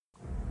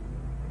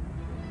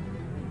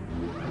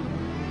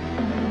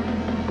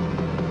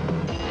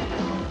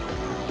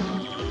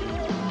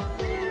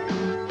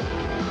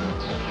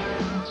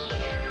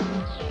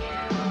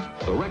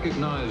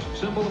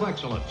greatest symbol of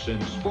excellence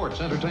in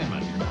sports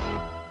entertainment.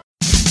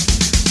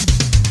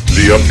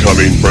 The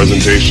upcoming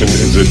presentation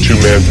is a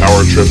two-man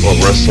power trip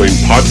of wrestling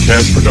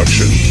podcast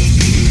production.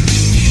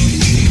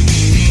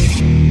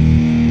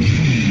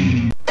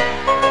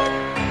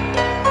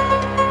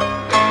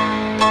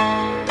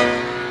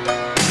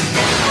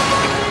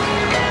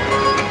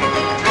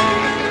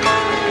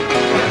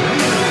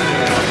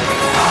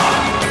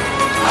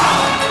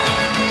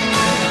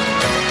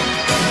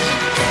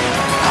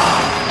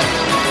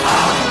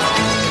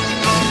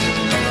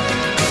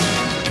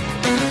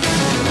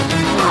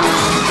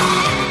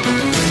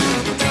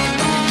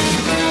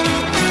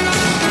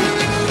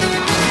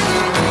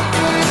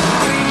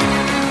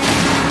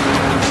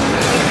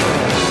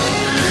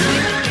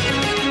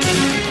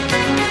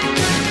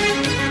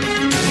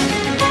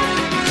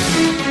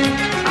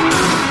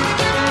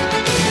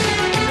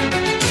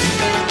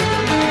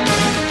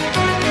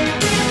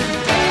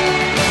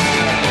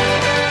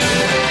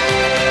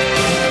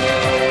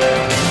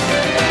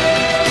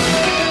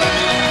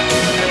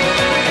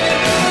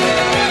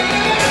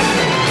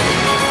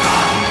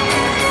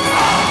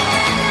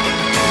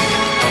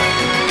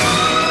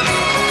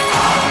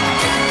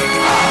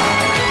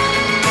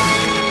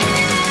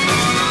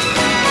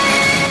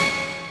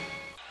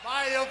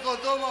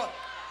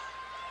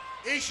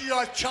 Issue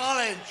your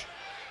challenge.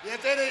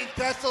 If any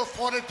intestinal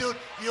fortitude,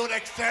 you would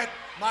accept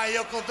my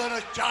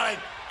Yokozuna's challenge.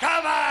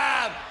 Come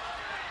on!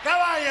 Come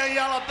on, you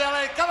yellow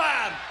belly, come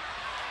on!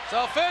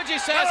 So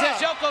Fuji says his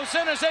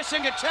Yokozuna's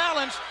issuing a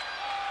challenge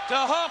to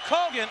Hulk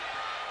Hogan.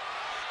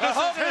 But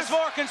Hogan is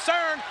more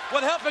concerned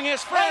with helping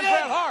his friend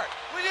Bret Hart.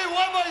 We need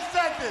one more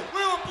sentence.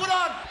 We will put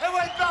on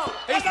heavyweight belt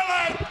on the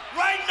line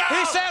right now.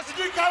 He says,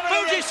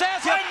 Fuji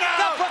says he'll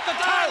put the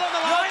title on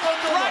the line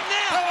right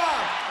now. Come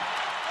on.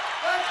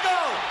 Let's go.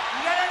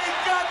 You got any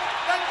guts?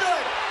 Let's do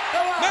it.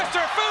 Come on.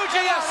 Mr.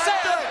 Fuji has said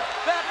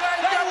that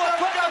they will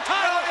put the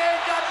title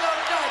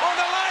on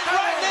the line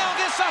right now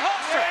against the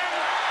Hulkster.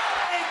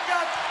 Any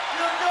guts?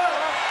 You're good.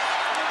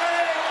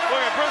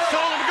 Look at Brett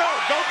telling him to go.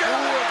 Go get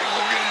it.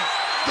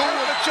 Go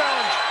with the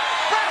challenge.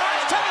 Bret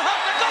Hart's telling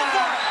Hulk to go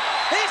for it.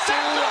 He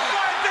said go for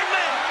it, big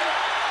man.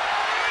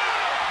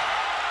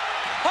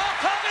 Hulk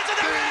Hogan's in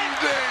the ring.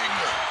 Ding.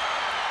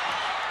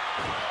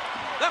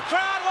 The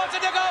crowd wants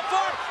him to go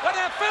for it, but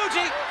then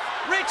Fuji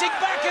reaching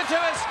back into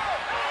his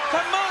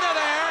kimono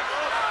there,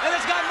 and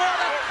it's got more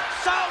than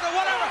salt or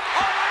whatever.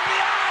 Oh, right in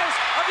the eyes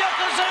of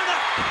Yokozuna.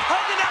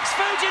 Hogan knocks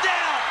Fuji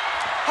down.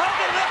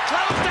 Hogan will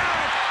close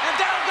down, and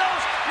down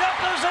goes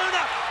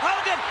Yokozuna.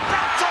 Hogan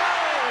drops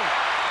away.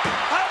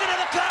 Hogan to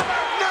the cover.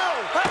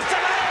 No. Hooks to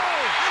the leg.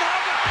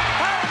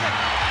 And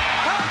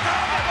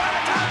Hogan. By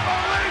the time.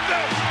 Believe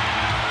this.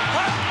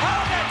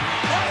 Hogan.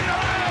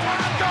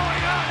 What's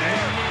going on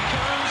here?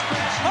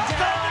 Hulk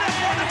Hogan has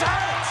won the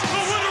title. The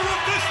winner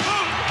of this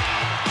bout.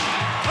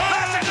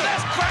 Listen to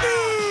this crowd.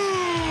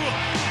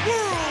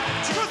 World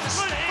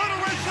Wrestling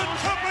Federation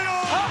champion.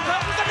 Hulk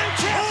Hogan's the new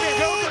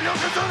champion.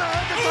 Yokozuna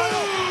had the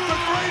title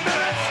for 3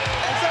 minutes.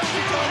 Is that what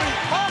you told me?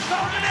 Hulk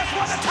Hogan has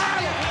won the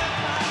title.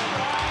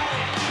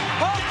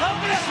 Hulk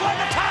Hogan has won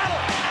the title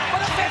for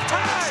the 5th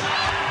time.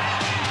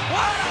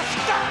 What a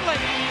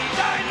startling,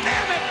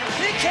 dynamic.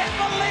 He can't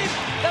believe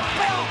the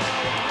belt.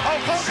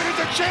 Hulk Hogan is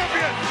a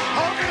champion.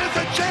 Hogan is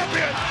a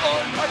champion.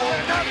 I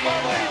cannot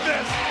believe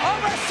this.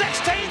 Over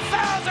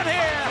 16,000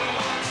 here.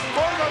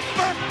 For the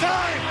 5th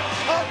time,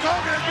 Hulk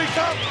Hogan has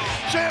become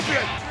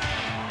champion.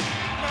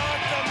 Not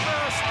the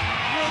mess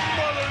with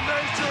Mother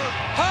Nature.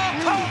 Hulk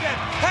Hogan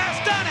has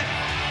done it.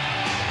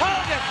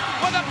 Hogan,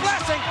 with a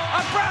blessing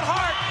of Bret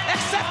Hart,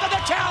 accepted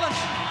the challenge.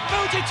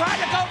 Fuji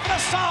tried to go for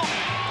the salt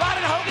right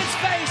in Hogan's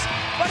face,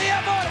 but he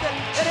avoided it.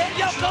 It hit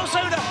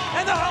Yokozuna,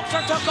 and the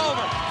Hulkster took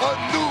over. A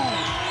new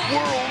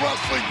World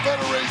Wrestling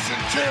Federation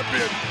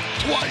champion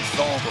twice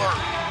over.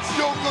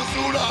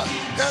 Yokozuna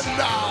and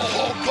now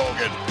Hulk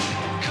Hogan.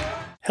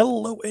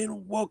 Hello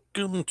and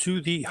welcome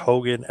to the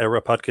Hogan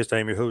Era Podcast. I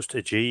am your host,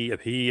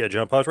 JP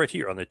John Paz, right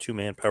here on the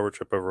two-man power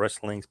trip of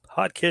wrestling's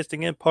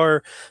podcasting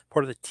empire,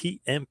 part of the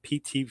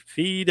TMPT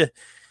feed.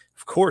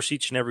 Of course,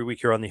 each and every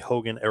week here on the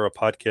Hogan Era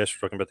Podcast,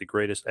 we're talking about the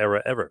greatest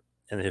era ever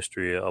in the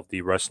history of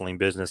the wrestling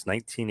business,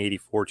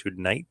 1984 to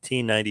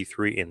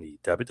 1993 in the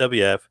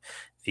WWF,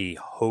 the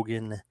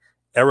Hogan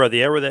Era,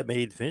 the era that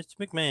made Vince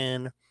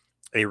McMahon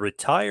a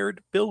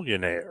retired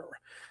billionaire.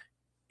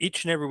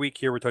 Each and every week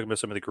here, we're talking about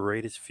some of the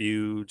greatest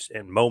feuds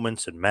and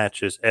moments and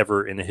matches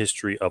ever in the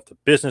history of the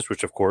business,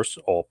 which, of course,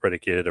 all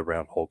predicated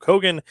around Hulk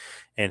Hogan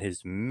and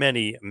his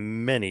many,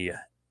 many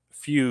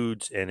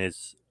feuds and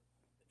his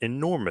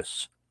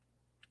enormous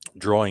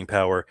drawing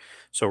power.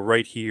 So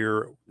right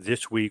here,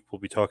 this week, we'll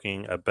be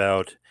talking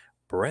about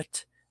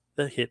Bret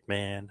the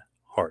Hitman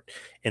Hart.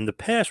 In the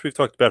past, we've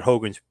talked about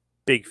Hogan's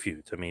big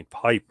feuds. I mean,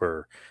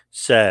 Piper,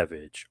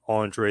 Savage,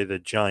 Andre the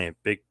Giant,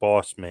 Big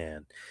Boss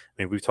Man. I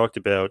mean, we've talked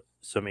about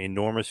some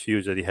enormous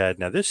feuds that he had.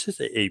 Now, this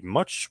is a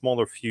much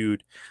smaller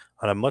feud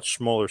on a much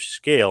smaller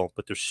scale,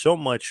 but there's so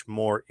much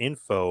more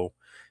info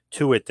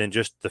to it than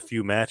just the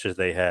few matches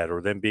they had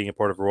or them being a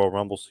part of Royal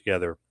Rumbles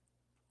together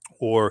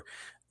or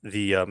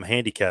the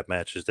handicap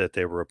matches that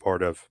they were a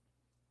part of.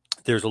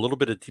 There's a little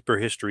bit of deeper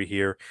history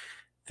here.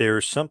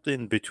 There's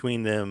something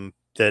between them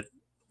that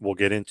we'll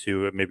get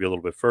into maybe a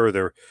little bit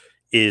further,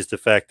 is the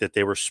fact that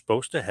they were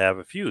supposed to have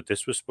a feud.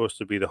 This was supposed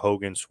to be the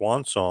Hogan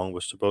Swan Song,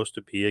 was supposed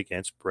to be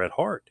against Bret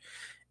Hart.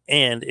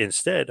 And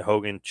instead,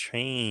 Hogan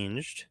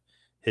changed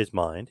his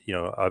mind.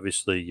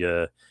 Obviously,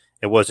 it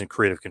wasn't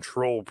creative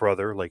control,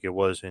 brother, like it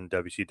was in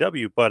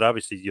WCW, but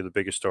obviously you're the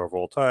biggest star of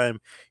all time.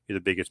 You're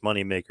the biggest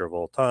money maker of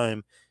all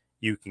time.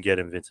 You can get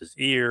in Vince's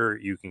ear.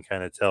 You can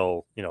kind of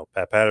tell,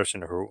 Pat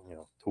Patterson or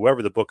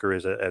whoever the booker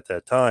is at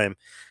that time,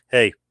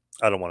 hey,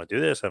 I don't want to do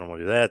this. I don't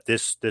want to do that.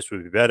 This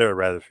would be better. I'd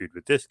rather feud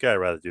with this guy. I'd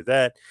rather do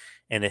that.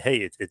 And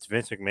hey, it's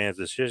Vince McMahon's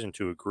decision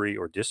to agree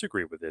or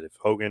disagree with it. If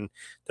Hogan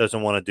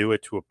doesn't want to do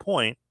it to a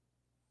point,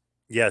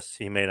 yes,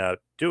 he may not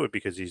do it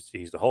because he's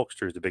the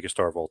Hulkster, he's the biggest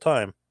star of all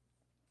time.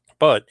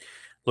 But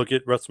look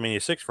at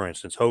WrestleMania 6, for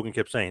instance. Hogan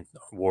kept saying,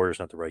 Warrior's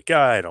not the right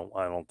guy. I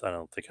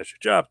don't think I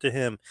should job to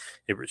him.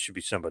 It should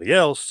be somebody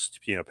else,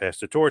 pass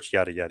the torch,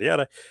 yada, yada,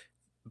 yada.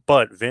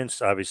 But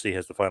Vince obviously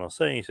has the final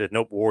say. He said,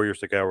 nope, Warrior's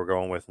the guy we're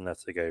going with, and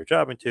that's the guy you're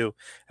jobbing to.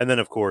 And then,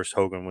 of course,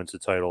 Hogan wins the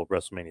title at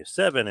WrestleMania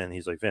 7, and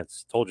he's like,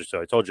 Vince, told you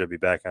so. I told you I'd be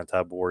back on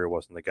top. Warrior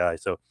wasn't the guy.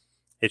 So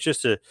it's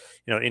just a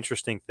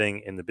interesting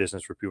thing in the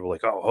business where people are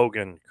like, oh,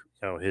 Hogan,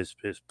 his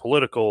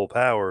political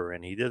power,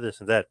 and he did this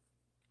and that.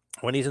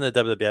 When he's in the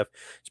WWF,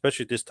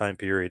 especially at this time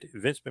period,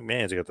 Vince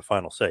McMahon's got the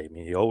final say. I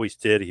mean, he always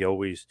did. He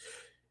always,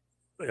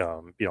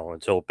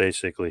 until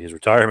basically his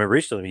retirement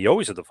recently, he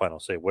always had the final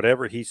say.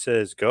 Whatever he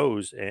says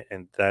goes,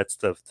 and that's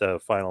the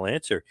final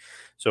answer.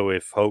 So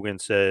if Hogan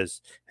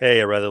says,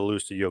 hey, I'd rather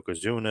lose to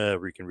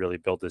Yokozuna, we can really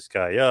build this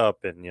guy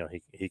up, and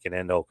he can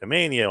end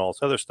Hulkamania and all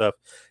this other stuff,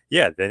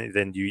 yeah,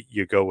 then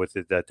you go with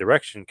it that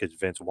direction because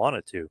Vince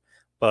wanted to.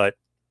 But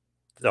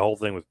the whole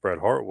thing with Bret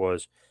Hart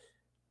was,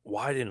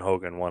 why didn't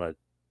Hogan want to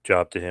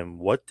job to him?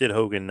 What did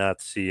Hogan not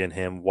see in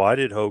him? Why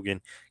did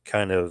Hogan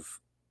kind of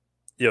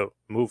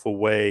move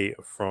away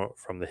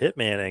from the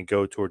Hitman and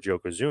go towards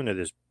Yokozuna,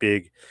 this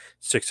big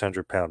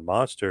 600-pound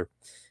monster?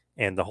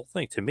 And the whole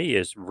thing to me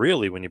is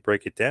really, when you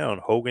break it down,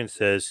 Hogan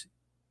says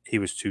he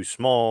was too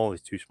small.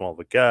 He's too small of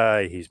a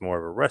guy. He's more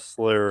of a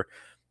wrestler,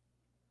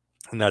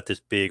 not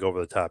this big over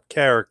the top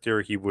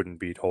character. He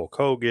wouldn't beat Hulk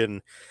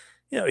Hogan.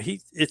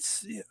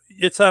 It's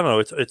I don't know.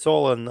 It's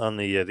all on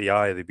the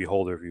eye of the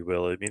beholder, if you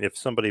will. I mean, if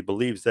somebody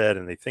believes that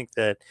and they think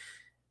that,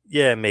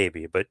 yeah,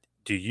 maybe. But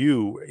do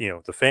you,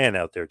 the fan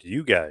out there, do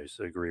you guys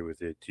agree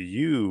with it? Do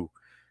you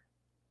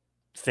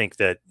think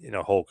that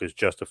Hulk is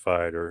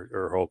justified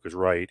or Hulk is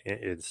right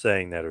in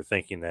saying that, or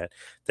thinking that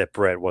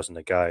Bret wasn't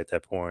the guy at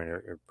that point,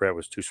 or Bret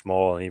was too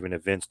small? And even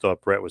if Vince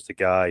thought Bret was the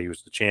guy, he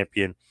was the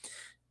champion,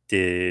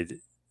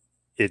 did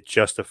it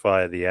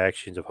justify the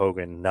actions of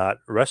Hogan not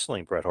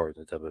wrestling Bret Hart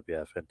in the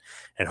WWF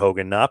and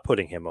Hogan not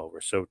putting him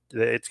over? So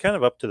it's kind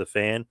of up to the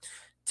fan.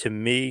 To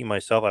me,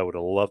 myself, I would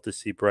have loved to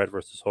see Bret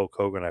versus Hulk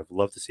Hogan. I'd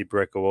love to see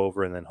Bret go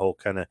over and then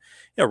Hulk kind of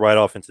ride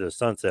off into the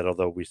sunset.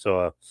 Although we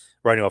saw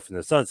riding off into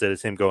the sunset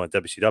is him going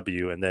to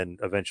WCW and then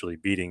eventually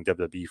beating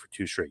WWE for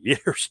 2 straight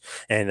years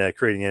and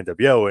creating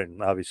NWO.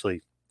 And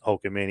obviously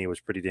Hulkamania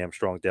was pretty damn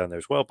strong down there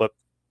as well. But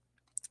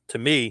to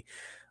me,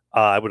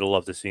 I would have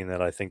loved to see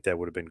that. I think that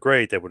would have been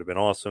great. That would have been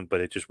awesome,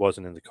 but it just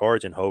wasn't in the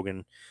cards. And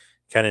Hogan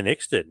kind of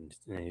nixed it. And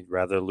he'd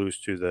rather lose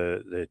to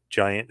the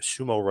giant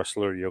sumo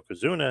wrestler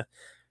Yokozuna.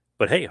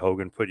 But hey,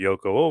 Hogan put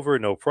Yoko over,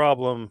 no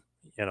problem.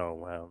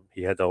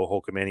 He had the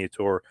Hulkamania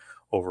tour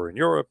over in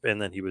Europe,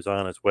 and then he was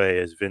on his way,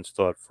 as Vince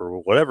thought, for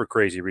whatever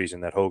crazy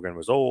reason, that Hogan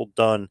was old,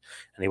 done,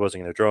 and he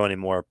wasn't going to draw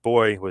anymore.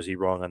 Boy, was he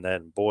wrong on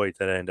that, and boy,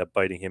 that ended up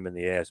biting him in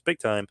the ass big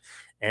time.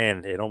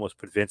 And it almost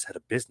put Vince out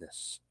of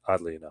business,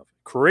 oddly enough.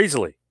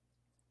 Crazily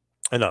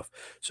enough.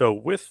 So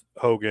with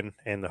Hogan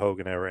and the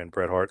Hogan era and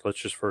Bret Hart,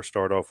 let's just first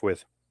start off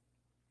with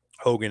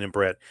Hogan and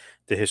Bret,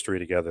 the history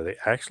together. They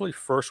actually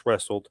first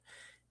wrestled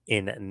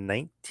in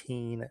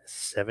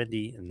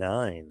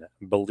 1979.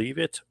 Believe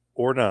it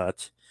or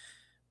not,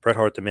 Bret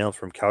Hart, the male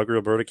from Calgary,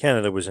 Alberta,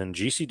 Canada, was in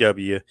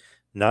GCW,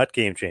 not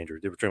Game Changer.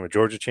 They were training with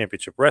Georgia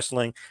Championship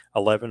Wrestling.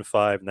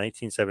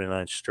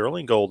 11/5/1979.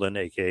 Sterling Golden,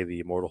 a.k.a.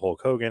 the Immortal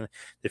Hulk Hogan,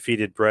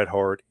 defeated Bret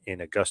Hart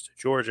in Augusta,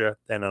 Georgia.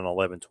 Then on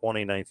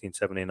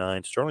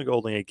 11/20/1979, Sterling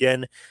Golden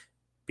again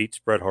beats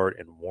Bret Hart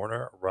in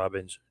Warner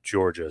Robins,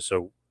 Georgia.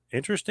 So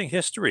interesting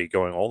history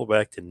going all the way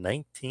back to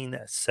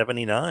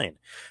 1979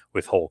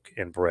 with Hulk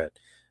and Bret.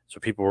 So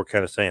people were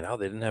kind of saying, oh,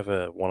 they didn't have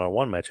a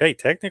one-on-one match. Hey,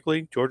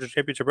 technically, Georgia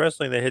Championship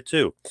Wrestling, they had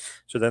 2.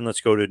 So then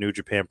let's go to New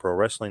Japan Pro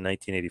Wrestling,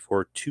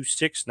 1984.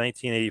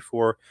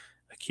 2/6/1984,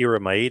 Akira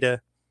Maeda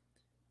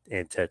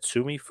and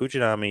Tatsumi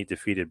Fujinami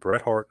defeated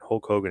Bret Hart and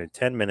Hulk Hogan in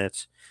 10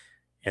 minutes.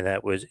 And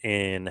that was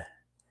in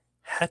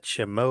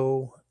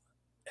Hachimo,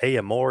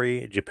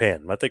 Aomori,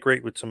 Japan. Not that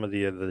great with some of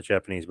the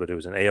Japanese, but it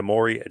was in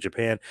Aomori,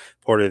 Japan,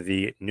 part of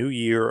the New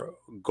Year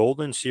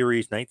Golden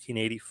Series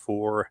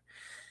 1984.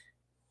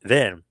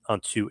 Then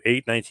on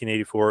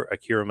 2/8/1984,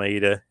 Akira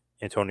Maeda,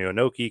 Antonio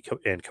Inoki,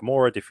 and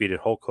Kimura defeated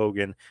Hulk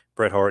Hogan,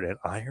 Bret Hart, and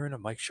Iron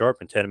Mike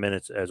Sharp in 10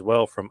 minutes as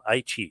well from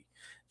Aichi,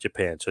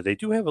 Japan. So they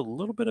do have a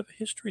little bit of a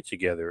history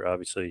together,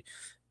 obviously,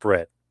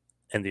 Bret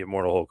and the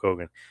Immortal Hulk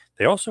Hogan.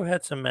 They also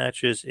had some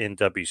matches in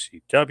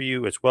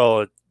WCW as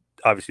well.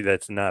 Obviously,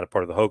 that's not a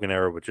part of the Hogan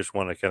era, but just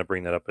want to kind of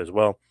bring that up as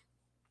well.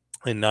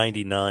 In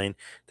 99,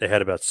 they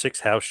had about 6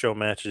 house show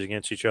matches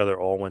against each other,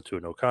 all went to a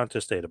no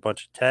contest. They had a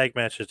bunch of tag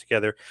matches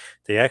together.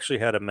 They actually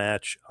had a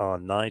match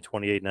on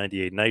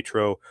 9/28/98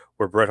 Nitro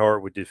where Bret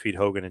Hart would defeat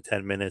Hogan in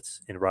 10 minutes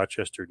in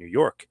Rochester, New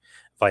York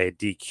via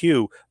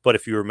DQ. But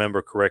if you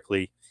remember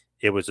correctly,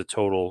 it was a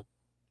total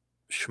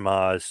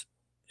schmaz.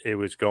 It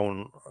was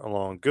going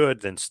along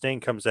good. Then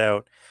Sting comes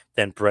out.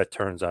 Then Bret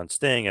turns on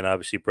Sting. And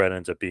obviously, Bret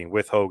ends up being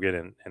with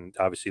Hogan and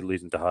obviously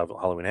leads into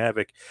Halloween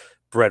Havoc.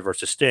 Bret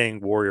versus Sting,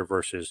 Warrior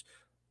versus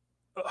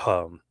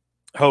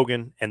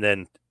Hogan. And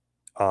then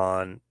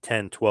on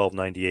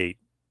 10/12/98,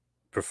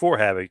 before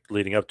Havoc,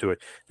 leading up to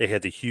it, they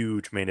had the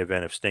huge main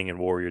event of Sting and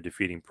Warrior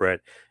defeating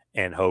Bret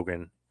and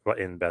Hogan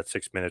in about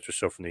 6 minutes or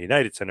so from the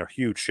United Center.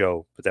 Huge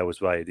show, but that was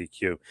via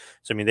DQ.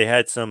 So, I mean, they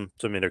had some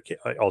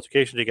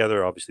altercation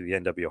together. Obviously, the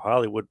NWO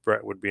Hollywood,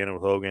 Bret would be in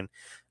with Hogan.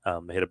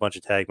 They had a bunch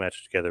of tag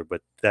matches together,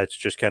 but that's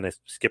just kind of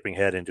skipping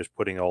ahead and just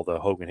putting all the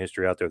Hogan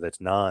history out there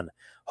that's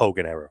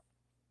non-Hogan era.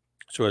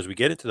 So as we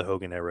get into the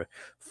Hogan era,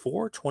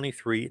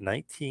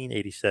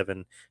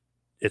 4/23/1987,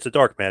 it's a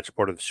dark match,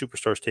 part of the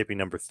Superstars taping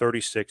number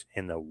 36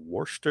 in the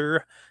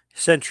Worcester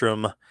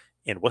Centrum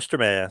in Worcester,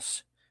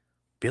 Mass.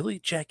 Billy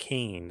Jack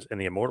Haynes and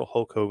the Immortal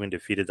Hulk Hogan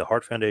defeated the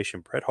Hart Foundation,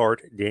 Bret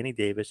Hart, Danny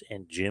Davis,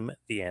 and Jim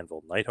the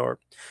Anvil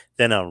Neidhart.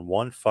 Then on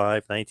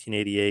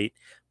 1/5/1988,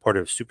 part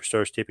of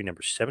Superstars taping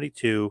number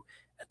 72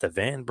 at the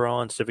Van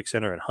Braun Civic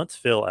Center in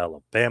Huntsville,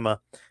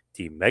 Alabama,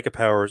 the Mega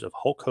Powers of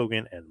Hulk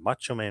Hogan and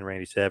Macho Man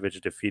Randy Savage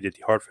defeated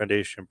the Hart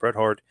Foundation, Bret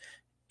Hart,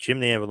 Jim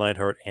the Anvil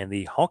Neidhart, and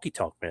the Honky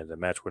Tonk Man. The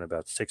match went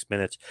about 6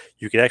 minutes.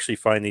 You can actually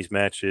find these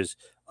matches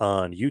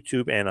on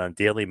YouTube and on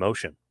Daily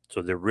Motion.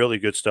 So they're really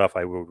good stuff.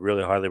 I would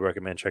really highly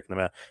recommend checking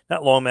them out.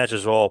 Not long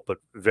matches at all, but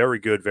very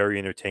good, very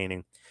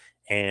entertaining.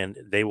 And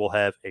they will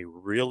have a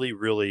really,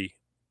 really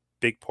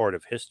big part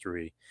of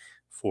history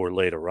for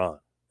later on.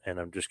 And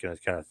I'm just going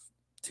to kind of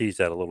tease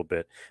that a little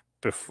bit.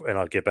 And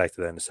I'll get back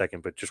to that in a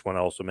second. But just want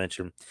to also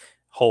mention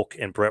Hulk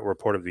and Bret were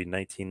part of the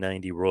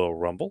 1990 Royal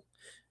Rumble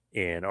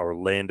in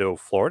Orlando,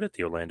 Florida, at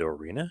the Orlando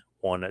Arena,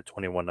 won at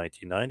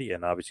 21/1990,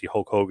 and obviously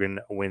Hulk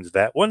Hogan wins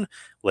that one,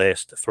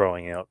 last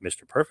throwing out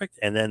Mr. Perfect,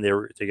 and then they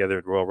were together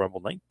at Royal Rumble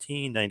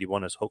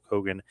 1991 as Hulk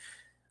Hogan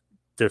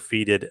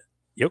defeated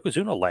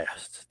Yokozuna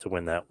last to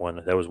win that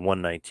one. That was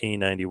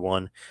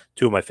 1/19/91.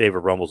 Two of my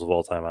favorite Rumbles of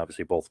all time,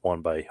 obviously both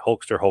won by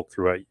Hulkster. Hulk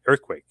threw out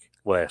Earthquake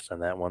last on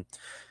that one.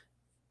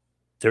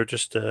 They're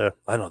just, I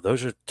don't know,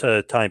 those are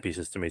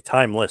timepieces to me.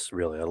 Timeless,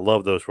 really. I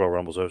love those Royal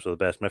Rumbles. Those are the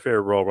best. My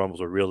favorite Royal Rumbles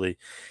are really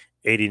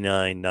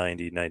 89,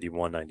 90,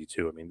 91,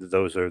 92. I mean,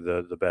 those are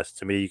the best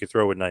to me. You could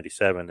throw in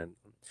 97 and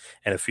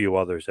a few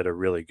others that are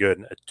really good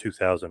in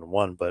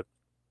 2001, but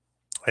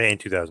in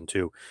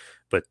 2002.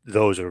 But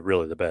those are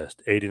really the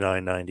best.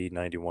 89, 90,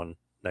 91,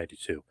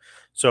 92.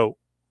 So,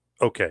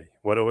 okay,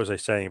 what was I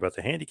saying about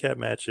the handicap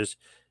matches?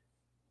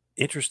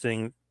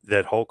 Interesting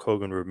that Hulk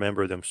Hogan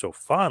remembered them so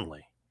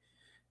fondly.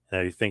 Now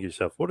you think to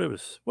yourself, what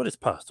is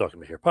Paz talking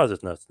about here? Paz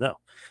is nuts.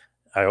 No,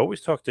 I always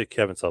talk to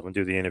Kevin Sullivan,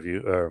 do the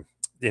interview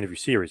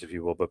series, if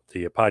you will, but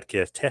the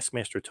podcast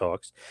Taskmaster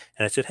Talks.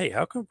 And I said, hey,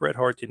 how come Bret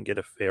Hart didn't get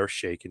a fair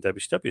shake in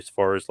WCW as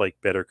far as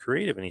like better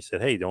creative? And he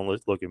said, hey, don't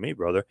look at me,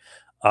 brother.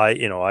 I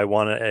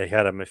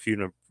had him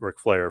feuding Ric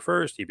Flair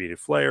first. He beat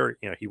Flair.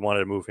 He wanted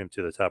to move him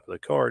to the top of the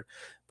card,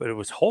 but it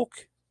was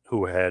Hulk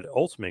who had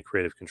ultimate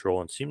creative control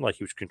and seemed like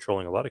he was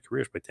controlling a lot of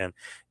careers back then.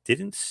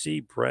 Didn't see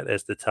Bret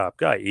as the top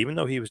guy, even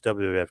though he was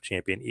WWF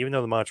champion, even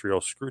though the Montreal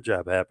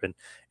Screwjob happened,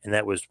 and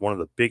that was one of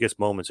the biggest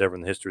moments ever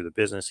in the history of the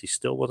business. He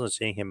still wasn't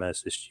seeing him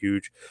as this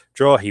huge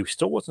draw. He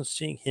still wasn't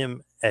seeing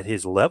him at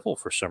his level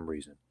for some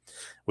reason,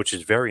 which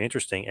is very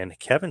interesting. And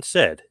Kevin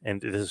said, and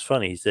this is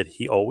funny, he said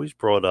he always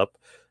brought up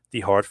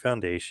the Hart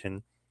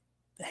Foundation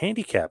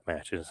handicap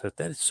matches. I said,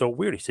 that is so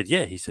weird. He said,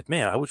 yeah. He said,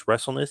 man, I was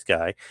wrestling this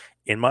guy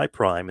in my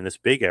prime in this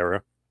big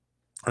era,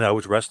 and I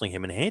was wrestling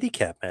him in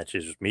handicap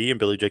matches. It was me and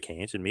Billy Jack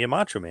Haynes and me and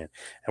Macho Man,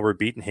 and we're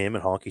beating him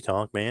and Honky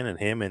Tonk Man and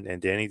him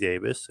and Danny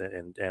Davis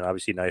and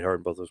obviously Neidhart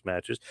in both those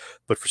matches.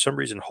 But for some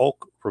reason,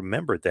 Hulk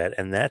remembered that,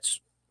 and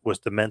was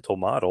the mental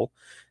model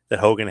that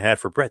Hogan had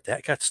for Bret.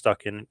 That got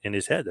stuck in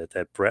his head,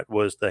 that Bret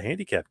was the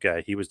handicap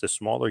guy. He was the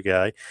smaller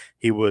guy.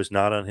 He was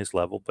not on his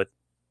level, but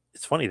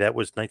it's funny, that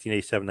was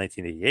 1987,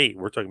 1988.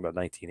 We're talking about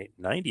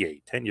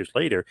 1998, 10 years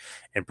later,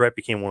 and Bret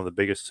became one of the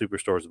biggest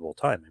superstars of all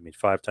time. I mean,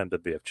 5-time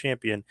WWF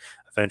champion,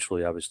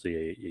 eventually, obviously,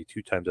 a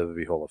 2-time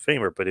WWE Hall of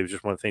Famer, but it was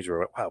just one of the things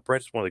where, wow,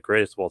 Bret is one of the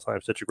greatest of all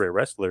time, such a great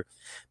wrestler.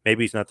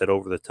 Maybe he's not that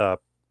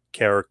over-the-top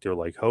character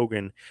like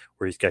Hogan,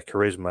 where he's got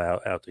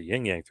charisma out the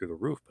yin-yang through the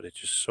roof, but it's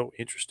just so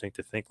interesting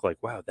to think,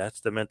 like, wow, that's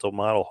the mental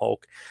model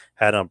Hulk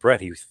had on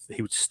Bret. He was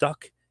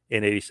stuck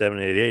in 87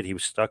 and 88. He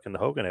was stuck in the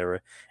Hogan era,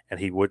 and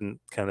he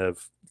wouldn't kind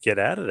of get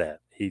out of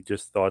that. He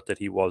just thought that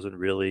he wasn't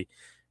really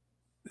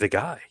the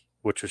guy.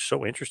 which was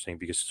so interesting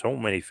because so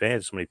many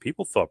fans, so many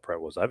people thought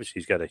Brett was. Obviously,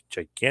 he's got a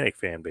gigantic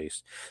fan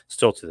base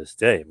still to this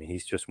day. I mean,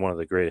 he's just one of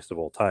the greatest of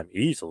all time,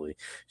 easily.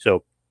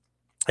 So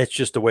it's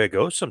just the way it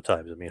goes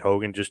sometimes. I mean,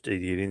 Hogan just he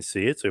didn't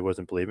see it, so he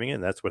wasn't believing it,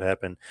 and that's what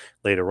happened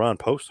later on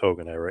post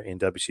Hogan era in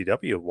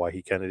WCW. Why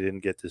he kind of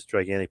didn't get this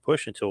gigantic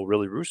push until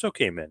really Russo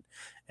came in,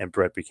 and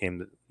Brett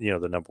became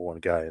the number one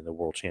guy and the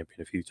world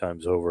champion a few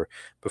times over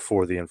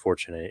before the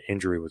unfortunate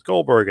injury with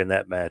Goldberg in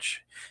that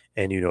match,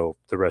 and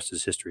the rest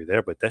is history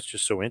there. But that's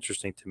just so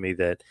interesting to me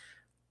that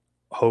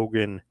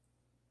Hogan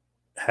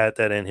had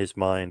that in his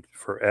mind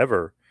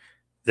forever,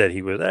 that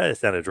he was,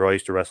 it's not a draw. He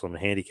used to wrestle in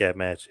handicap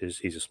matches.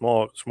 He's a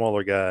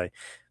smaller guy.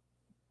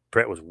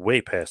 Brett was way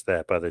past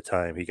that by the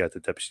time he got to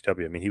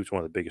WCW. I mean, he was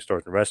one of the biggest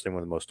stars in wrestling,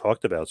 one of the most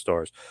talked about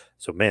stars.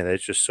 So, man,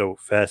 that's just so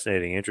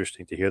fascinating,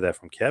 interesting to hear that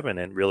from Kevin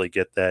and really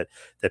get that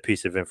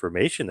piece of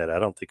information that I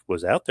don't think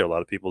was out there. A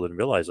lot of people didn't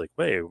realize, like,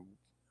 wait,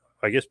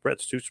 I guess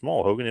Brett's too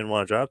small. Hogan didn't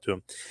want to drop to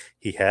him.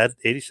 He had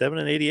 87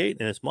 and 88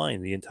 in his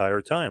mind the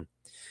entire time.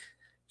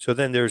 So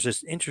then there's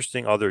this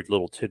interesting other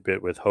little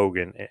tidbit with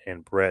Hogan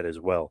and Brett as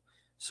well.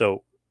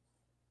 So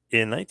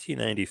in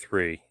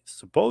 1993,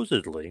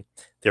 supposedly,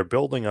 they're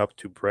building up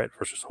to Brett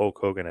versus Hulk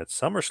Hogan at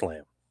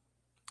SummerSlam.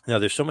 Now,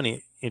 there's so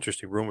many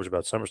interesting rumors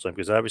about SummerSlam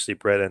because obviously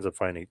Brett ends up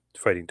fighting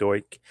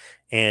Doink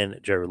and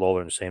Jerry Lawler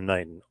in the same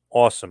night. And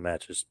awesome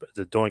matches.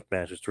 The Doink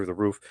match is through the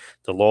roof.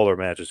 The Lawler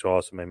match is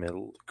awesome. I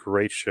mean,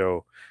 great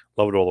show.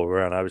 Love it all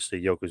around.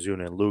 Obviously,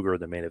 Yokozuna and Luger,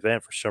 the main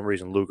event. For some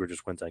reason, Luger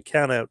just went on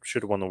countout.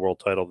 Should have won the world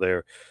title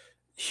there.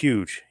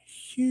 Huge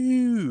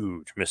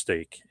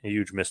mistake, a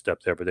huge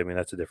misstep there. But I mean,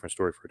 that's a different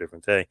story for a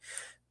different day.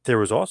 There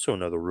was also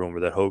another rumor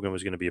that Hogan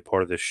was going to be a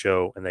part of this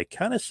show, and they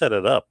kind of set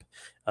it up.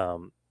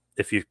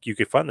 If you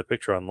could find the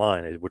picture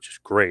online, which is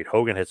great,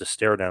 Hogan has a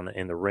stare down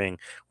in the ring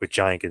with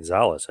Giant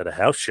Gonzalez at a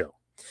house show.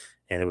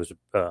 And it was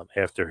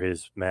after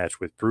his match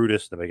with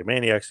Brutus, the Mega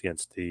Maniacs,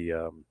 against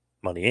the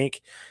Money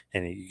Inc.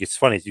 And it's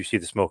funny, you see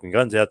the smoking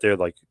guns out there,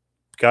 like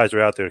guys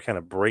are out there to kind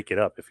of break it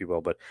up, if you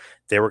will. But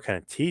they were kind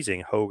of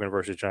teasing Hogan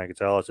versus Giant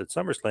Gonzalez at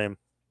SummerSlam,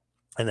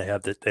 and they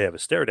have a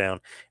stare down,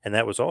 and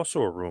that was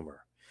also a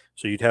rumor.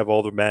 So you'd have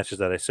all the matches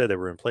that I said that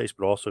were in place,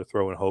 but also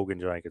throw in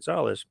Hogan, Giant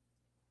Gonzalez.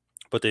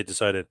 But they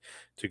decided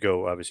to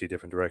go obviously a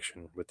different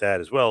direction with that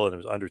as well, and it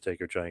was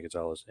Undertaker, Giant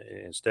Gonzalez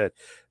instead.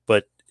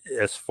 But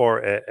as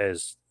far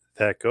as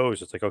that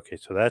goes, it's like, okay,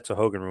 so that's a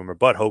Hogan rumor,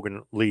 but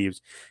Hogan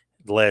leaves.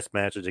 The last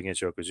match is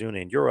against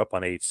Yokozuna in Europe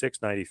on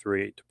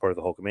 8/6/93 to part of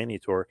the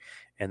Hulkamania tour,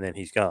 and then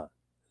he's gone.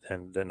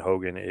 And then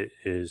Hogan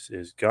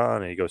is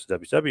gone, and he goes to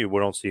WWE. We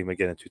don't see him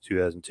again until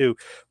 2002,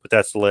 but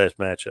that's the last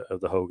match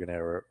of the Hogan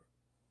era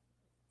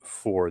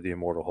for the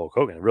Immortal Hulk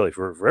Hogan, really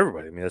for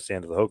everybody. I mean, that's the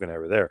end of the Hogan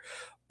era there.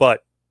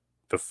 But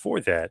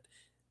before that,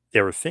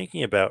 they were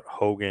thinking about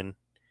Hogan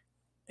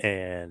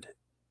and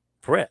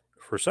Brett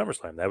for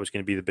SummerSlam. That was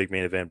going to be the big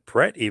main event.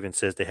 Brett even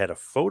says they had a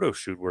photo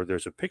shoot where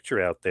there's a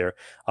picture out there.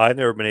 I've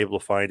never been able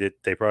to find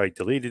it. They probably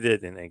deleted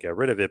it and got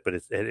rid of it, but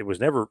it was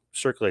never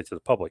circulated to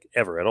the public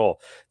ever at all.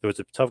 There was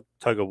a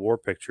tug of war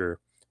picture,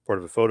 part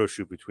of a photo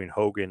shoot between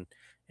Hogan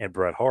and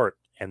Bret Hart,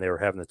 and they were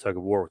having the tug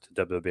of war with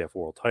the WWF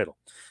World Title.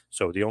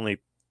 So the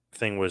only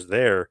thing was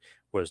that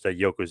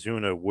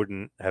Yokozuna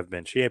wouldn't have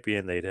been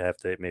champion. They'd have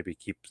to maybe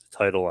keep the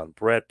title on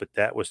Brett, but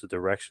that was the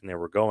direction they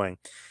were going.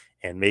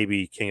 And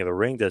maybe King of the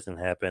Ring doesn't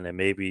happen, and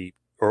maybe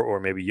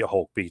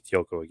Hulk beats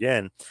Yoko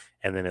again,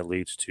 and then it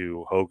leads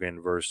to Hogan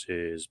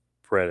versus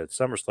Brett at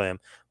SummerSlam.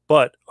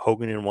 But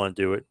Hogan didn't want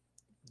to do it,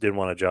 didn't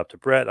want to drop to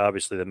Brett.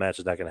 Obviously, the match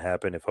is not going to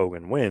happen if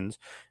Hogan wins.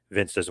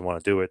 Vince doesn't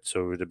want to do it,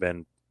 so it would have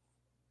been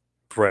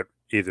Brett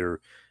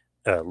either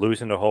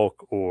losing to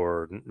Hulk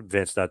or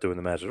Vince not doing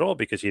the match at all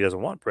because he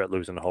doesn't want Brett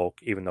losing to Hulk,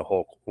 even though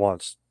Hulk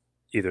wants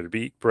either to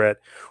beat Brett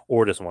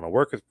or doesn't want to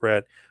work with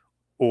Brett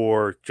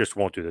or just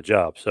won't do the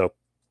job. So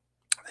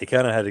they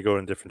kind of had to go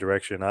in a different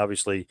direction.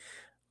 Obviously,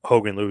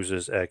 Hogan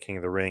loses at King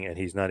of the Ring, and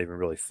he's not even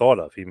really thought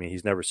of. I mean,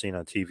 he's never seen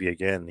on TV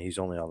again. He's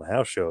only on the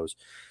house shows.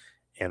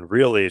 And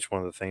really, it's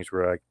one of the things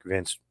where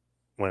Vince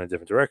went a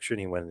different direction.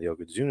 He went in the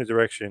Yokozuna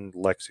direction,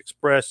 Lex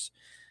Express,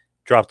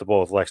 dropped the ball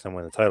with Lex and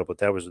won the title, but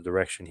that was the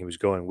direction he was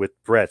going with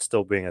Brett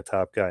still being a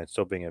top guy and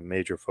still being a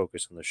major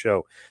focus on the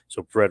show.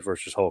 So Brett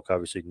versus Hulk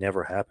obviously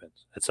never happened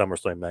at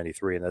SummerSlam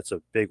 93, and that's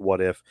a big what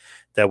if.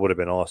 That would have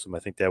been awesome. I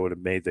think that would have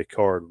made the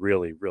card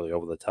really, really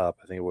over the top.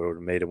 I think it would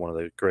have made it one of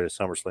the greatest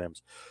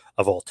SummerSlams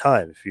of all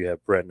time if you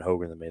have Brett and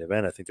Hogan in the main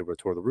event. I think they would have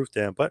tore the roof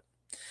down, but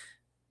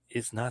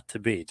it's not to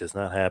be. It does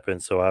not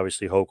happen. So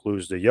obviously Hulk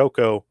loses to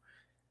Yoko,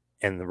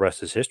 and the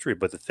rest is history.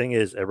 But the thing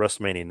is, at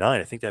WrestleMania 9,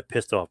 I think that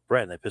pissed off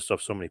Brett, and that pissed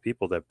off so many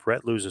people that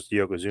Brett loses to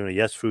Yokozuna.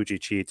 Yes, Fuji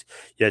cheats.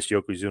 Yes,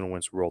 Yokozuna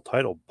wins the world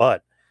title,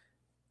 but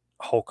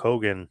Hulk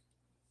Hogan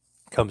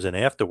comes in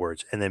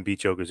afterwards and then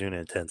beats Yokozuna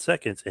in 10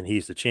 seconds, and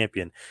he's the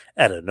champion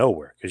out of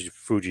nowhere because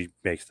Fuji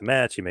makes the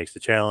match, he makes the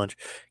challenge,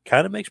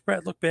 kind of makes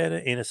Brett look bad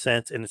in a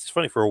sense. And it's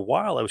funny, for a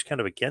while I was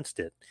kind of against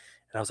it.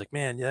 And I was like,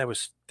 man, yeah,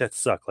 that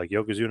sucked. Like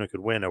Yokozuna could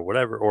win or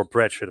whatever, or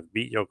Brett should have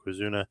beat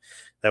Yokozuna.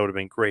 That would have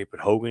been great.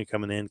 But Hogan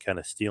coming in, kind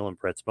of stealing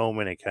Brett's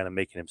moment and kind of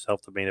making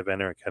himself the main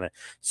eventer and kind of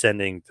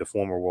sending the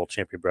former world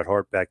champion Bret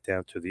Hart back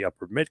down to the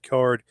upper mid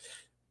card.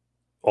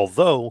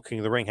 Although King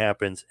of the Ring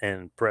happens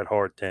and Bret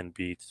Hart then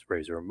beats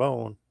Razor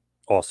Ramon.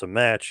 Awesome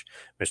match.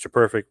 Mr.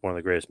 Perfect, one of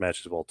the greatest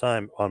matches of all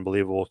time.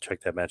 Unbelievable.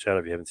 Check that match out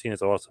if you haven't seen it.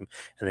 It's awesome.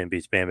 And then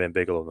beats Bam Bam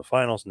Bigelow in the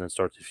finals and then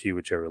starts a feud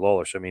with Jerry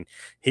Lawler. So, I mean,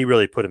 he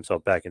really put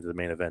himself back into the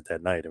main event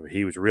that night. I mean,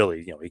 he was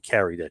really, he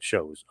carried that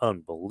show. It was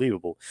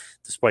unbelievable.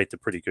 Despite the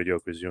pretty good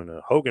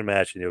Yokozuna Hogan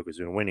match and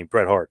Yokozuna winning,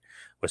 Bret Hart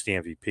was the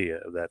MVP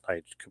of that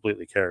night.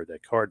 Completely carried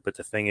that card. But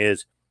the thing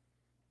is,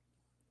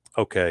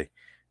 okay,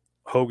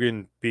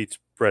 Hogan beats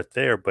Bret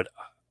there, but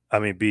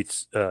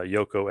beats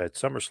Yoko at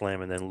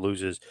SummerSlam and then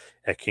loses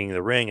at King of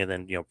the Ring. And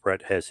then,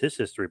 Bret has his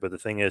history. But the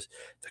thing is,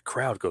 the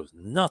crowd goes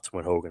nuts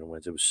when Hogan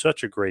wins. It was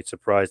such a great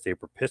surprise. They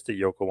were pissed at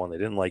Yoko when they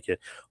didn't like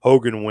it.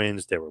 Hogan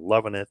wins. They were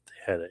loving it. They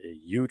had a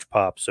huge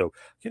pop. So I'm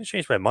going to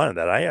change my mind on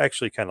that. I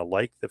actually kind of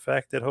like the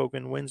fact that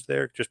Hogan wins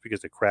there just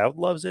because the crowd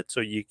loves it. So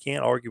you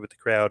can't argue with the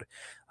crowd.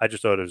 I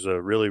just thought it was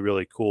a really,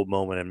 really cool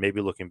moment. And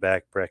maybe looking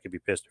back, Bret could be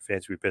pissed or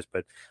fans could be pissed.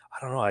 But I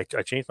don't know. I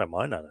changed my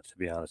mind on it, to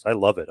be honest. I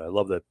love it. I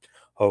love that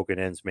Hogan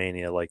ends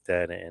Mania like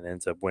that and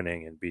ends up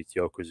winning and beats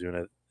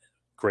Yokozuna.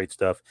 Great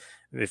stuff.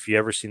 If you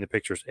ever seen the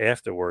pictures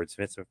afterwards,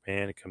 Vince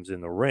McMahon comes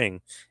in the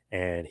ring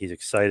and he's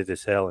excited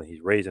as hell and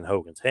he's raising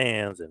Hogan's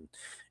hands. And,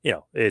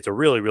 it's a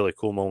really, really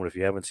cool moment. If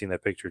you haven't seen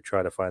that picture,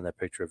 try to find that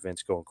picture of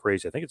Vince going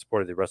crazy. I think it's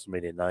part of the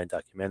WrestleMania 9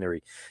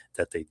 documentary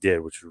that they did,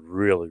 which is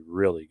really,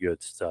 really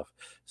good stuff.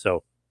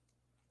 So,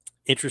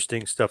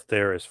 interesting stuff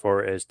there as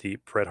far as the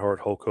Bret Hart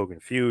Hulk Hogan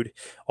feud,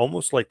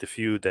 almost like the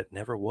feud that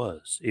never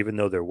was, even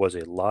though there was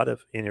a lot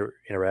of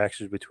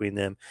interactions between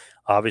them.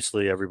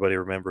 Obviously, everybody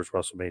remembers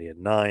WrestleMania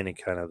 9 and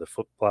kind of the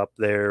flip flop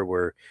there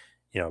where,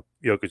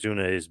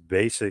 Yokozuna is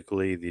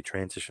basically the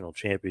transitional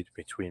champion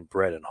between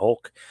Bret and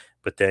Hulk,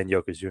 but then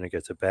Yokozuna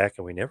gets it back,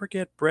 and we never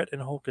get Bret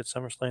and Hulk at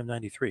SummerSlam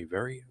 93.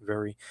 Very,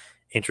 very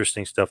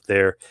interesting stuff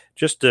there.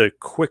 Just to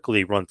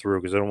quickly run through,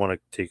 because I don't want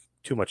to take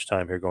too much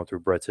time here going through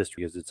Bret's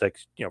history because it's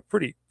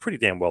pretty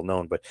damn well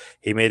known, but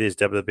he made his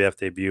WWF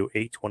debut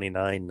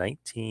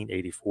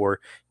 8/29/1984,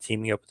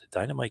 teaming up with the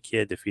Dynamite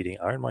Kid, defeating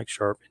Iron Mike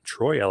Sharp and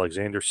Troy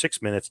Alexander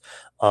 6 minutes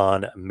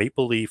on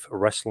Maple Leaf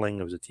Wrestling.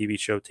 It was a TV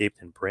show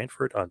taped in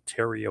Brantford,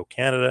 Ontario,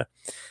 Canada.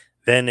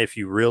 Then if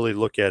you really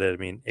look at it,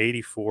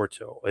 84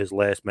 to his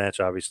last match,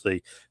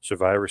 obviously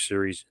Survivor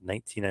Series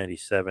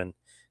 1997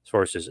 as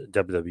far as his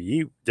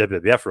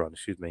WWF run,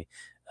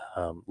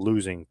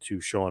 losing to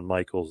Shawn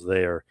Michaels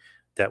there.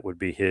 That would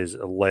be his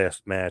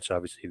last match.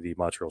 Obviously, the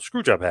Montreal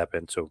Screwjob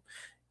happened, so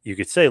you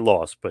could say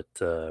loss, but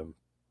I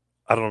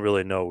don't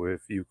really know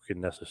if you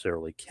can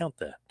necessarily count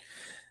that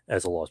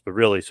as a loss. But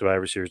really,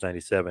 Survivor Series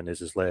 97 is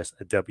his last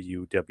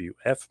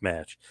WWF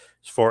match.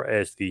 As far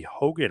as the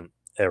Hogan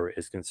era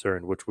is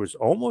concerned, which was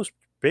almost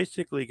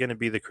basically going to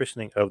be the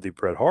christening of the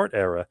Bret Hart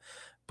era,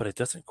 but it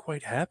doesn't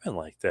quite happen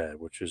like that,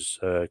 which is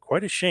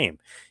quite a shame.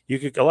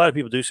 A lot of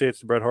people do say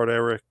it's the Bret Hart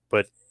era,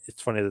 but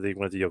it's funny that they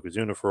went to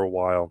Yokozuna for a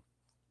while.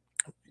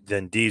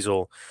 Then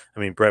Diesel,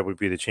 Bret would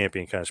be the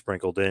champion kind of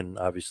sprinkled in,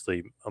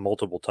 obviously,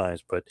 multiple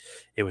times, but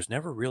it was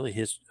never really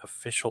his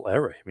official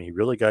era. He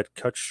really got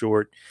cut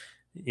short.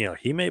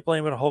 He may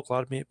blame it on Hulk. A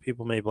lot of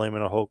people may blame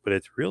it on Hulk, but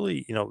it's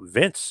really,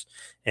 Vince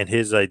and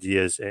his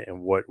ideas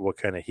and what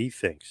kind of he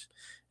thinks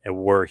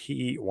and where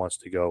he wants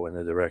to go in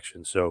the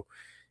direction. So,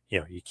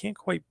 you can't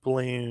quite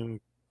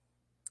blame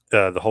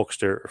the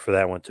Hulkster for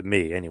that one to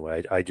me.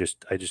 Anyway, I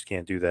just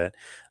can't do that.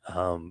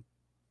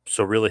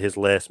 So really his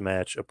last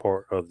match, a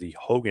part of the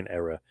Hogan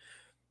era,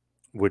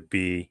 would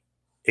be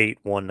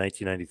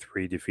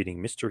 8/1/1993,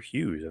 defeating Mr.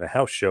 Hughes in a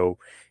house show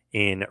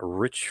in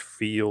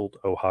Richfield,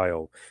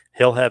 Ohio.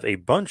 He'll have a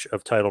bunch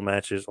of title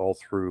matches all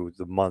through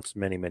the months,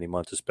 many, many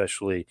months,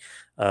 especially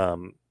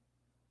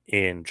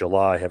in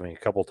July, having a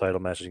couple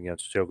title matches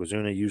against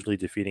Yokozuna, usually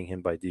defeating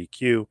him by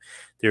DQ.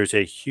 There's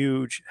a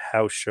huge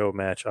house show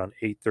match on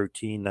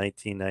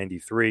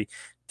 8/13/1993.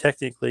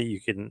 Technically,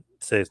 you can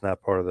say it's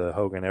not part of the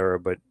Hogan era,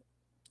 but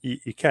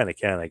you kind of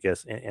can, I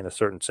guess, in a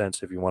certain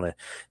sense, if you want to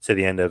say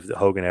the end of the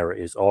Hogan era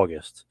is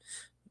August.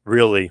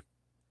 Really,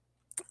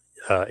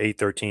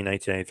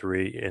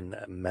 8/13/1993 in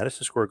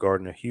Madison Square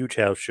Garden, a huge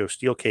house show,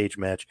 steel cage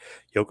match.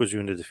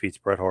 Yokozuna defeats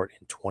Bret Hart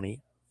in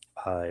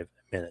 25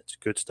 minutes.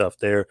 Good stuff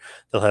there.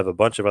 They'll have a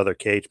bunch of other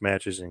cage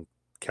matches in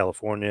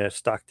California,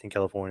 Stockton,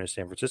 California,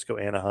 San Francisco,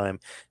 Anaheim,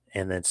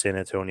 and then San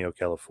Antonio,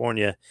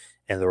 California.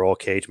 And they're all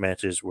cage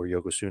matches where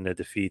Yokozuna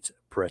defeats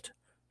Bret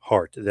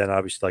Hart. Then,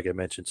 obviously, like I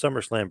mentioned,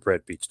 SummerSlam,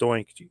 Bret beats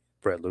Doink.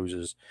 Bret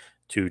loses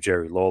to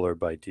Jerry Lawler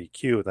by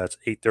DQ. And that's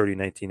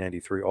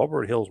 8/30/1993,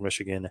 Auburn Hills,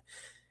 Michigan,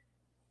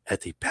 at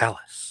the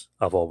Palace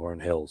of Auburn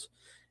Hills.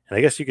 And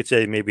I guess you could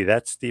say maybe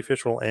that's the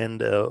official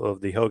end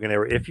of the Hogan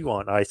era. If you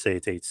want, I say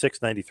it's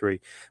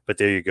 8/6/93. But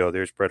there you go.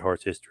 There's Bret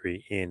Hart's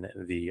history in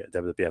the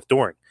WWF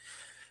during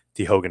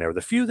the Hogan era.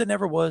 The feud that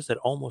never was, that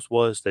almost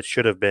was, that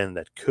should have been,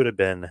 that could have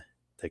been,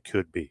 that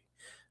could be.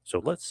 So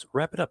let's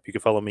wrap it up. You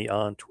can follow me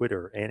on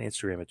Twitter and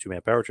Instagram at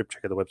 2Man Power Trip.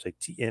 Check out the website,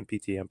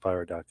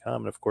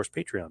 tmptempire.com. And, of course,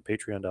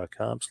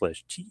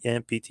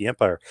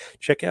 patreon.com/tmptempire.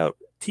 Check out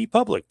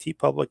TeePublic,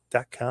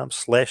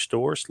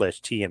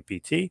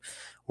 tpublic.com/store/tmpt,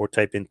 or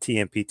type in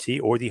TMPT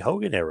or the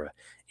Hogan Era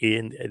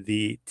in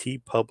the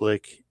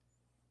TeePublic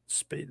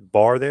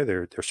bar there,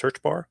 their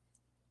search bar,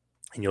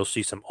 and you'll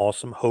see some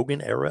awesome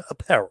Hogan Era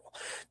apparel.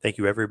 Thank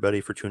you, everybody,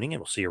 for tuning in.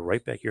 We'll see you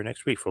right back here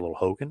next week for a little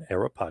Hogan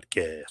Era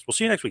podcast. We'll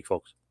see you next week,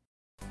 folks.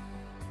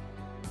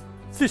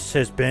 This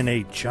has been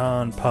a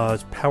John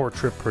Paz Power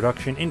Trip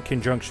production in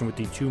conjunction with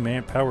the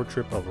 2Man Power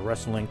Trip of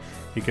Wrestling.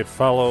 You could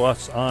follow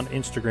us on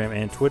Instagram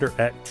and Twitter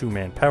at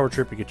 2Man Power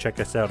Trip. You can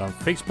check us out on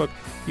Facebook.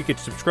 You could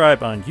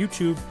subscribe on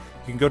YouTube.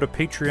 You can go to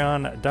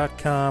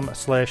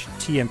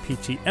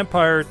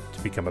patreon.com/TMPTempire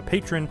to become a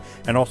patron,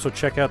 and also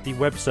check out the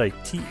website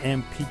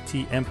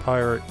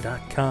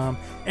tmptempire.com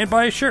and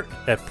buy a shirt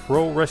at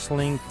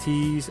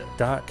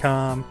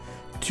prowrestlingtees.com.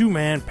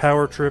 2Man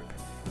Power Trip,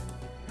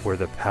 where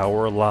the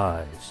power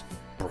lies,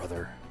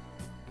 brother.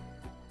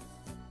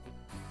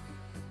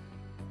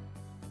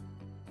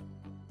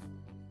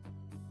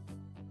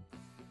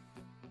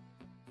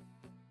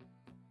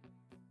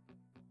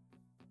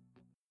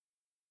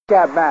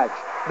 Match.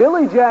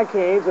 Billy Jack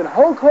Haynes and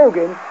Hulk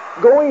Hogan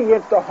going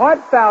against the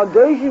Hart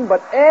Foundation,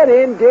 but add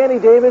in Danny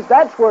Davis.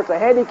 That's where it's a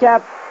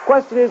handicap.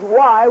 Question is,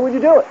 why would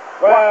you do it?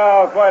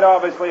 Well, quite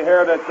obviously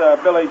here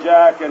that Billy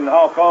Jack and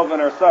Hulk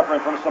Hogan are suffering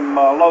from some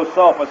low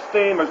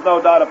self-esteem. There's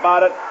no doubt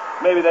about it.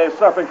 Maybe they're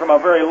suffering from a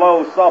very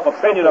low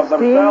self-opinion of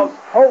themselves.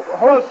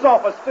 Low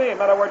self-esteem.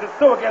 In other words, it's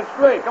 2 against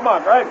 3. Come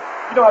on, Greg.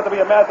 You don't have to be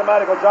a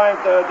mathematical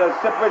giant to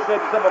appreciate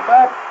the simple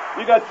fact.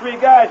 You got 3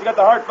 guys. You got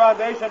the Hart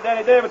Foundation and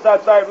Danny Davis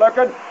outside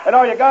lurking, and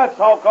all you got is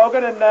Hulk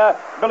Hogan and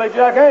Billy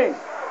Jack Haynes.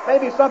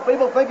 Maybe some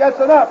people think that's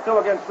enough, 2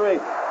 against 3.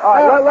 All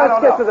right, let's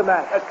get to the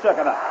match. Let's check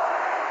it out.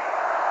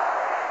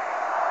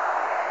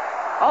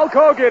 Hulk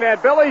Hogan and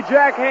Billy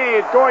Jack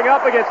Haynes going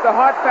up against the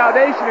Hart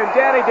Foundation and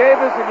Danny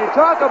Davis, and you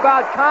talk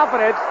about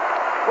confidence.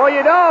 Well,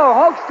 you know,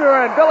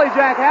 Hulkster and Billy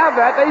Jack have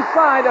that. They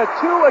signed a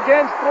 2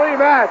 against 3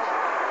 match.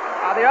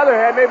 On the other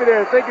hand, maybe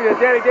they're thinking that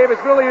Danny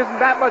Davis really isn't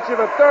that much of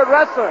a third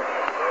wrestler,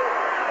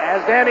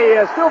 as Danny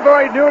is still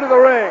very new to the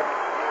ring.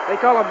 They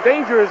call him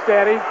Dangerous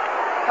Danny.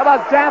 How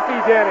about Daffy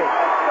Danny?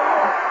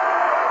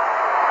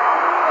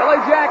 Billy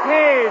Jack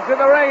Haynes in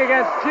the ring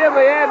against Jim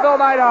the Anvil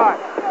Neidhart.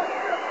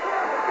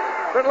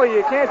 Certainly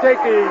you can't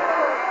take the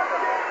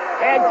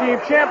tag team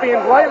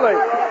champions lightly.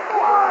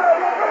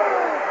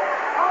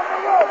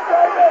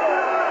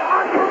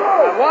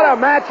 And what a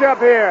matchup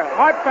here.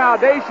 Hart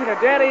Foundation and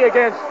Danny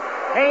against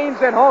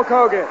Haynes and Hulk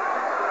Hogan.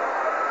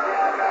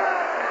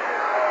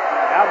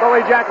 Now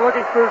Billy Jack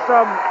looking for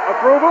some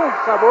approval,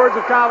 some words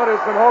of confidence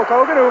from Hulk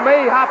Hogan, who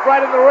may hop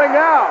right in the ring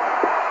now.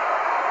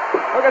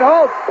 Look at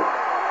Hulk.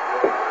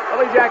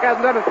 Billy Jack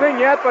hasn't done a thing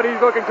yet, but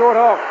he's looking toward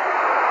Hulk.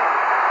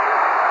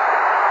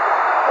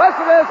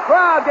 Listen to this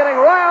crowd getting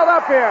riled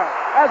up here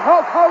as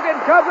Hulk Hogan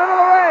comes into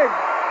the ring.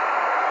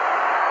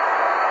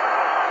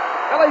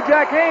 Billy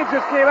Jack Haynes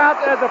just came out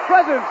as a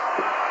presence,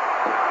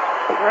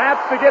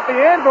 perhaps to get the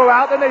Anvil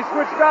out. Then they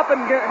switched up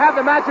and have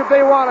the matchup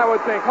they want, I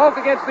would think. Hulk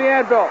against the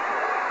Anvil.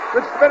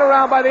 Good spin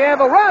around by the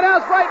Anvil.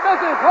 Roundhouse right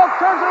misses. Hulk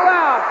turns it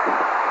around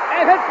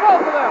and hits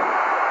both of them.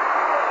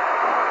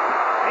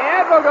 The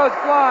Anvil goes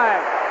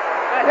flying.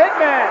 The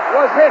Hitman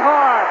was hit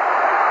hard.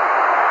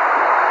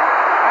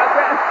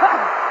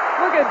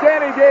 Look at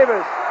Danny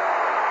Davis.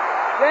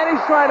 Danny's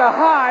trying to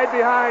hide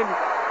behind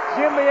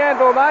Jim the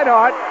Anvil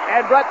Neidhart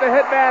and Bret the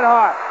Hitman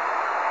Hart.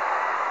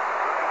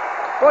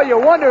 Well, you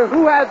wonder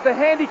who has the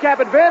handicap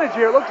advantage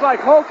here. It looks like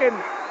Hulk and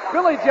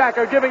Billy Jack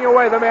are giving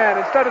away the man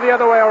instead of the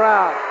other way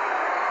around.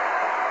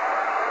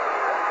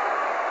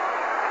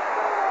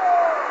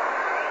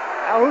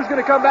 Now, who's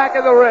going to come back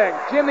in the ring?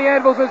 Jim the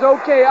Anvil says,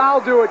 okay,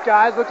 I'll do it,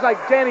 guys. Looks like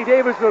Danny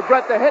Davis with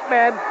Bret the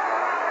Hitman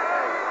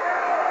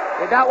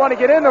did not want to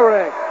get in the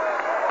ring.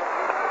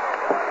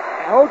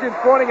 And Hogan's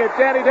pointing at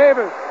Danny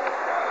Davis.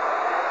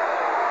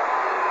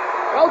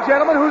 Well,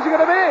 gentlemen, who's it going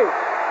to be?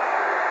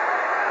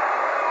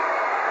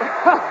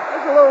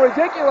 It's a little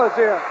ridiculous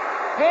here.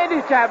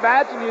 Handicap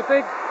match, and you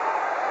think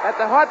that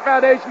the Hart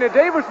Foundation and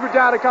Davis were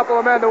down a couple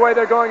of men the way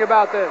they're going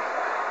about this.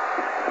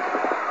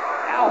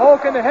 Now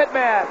Hulk and the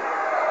Hitman.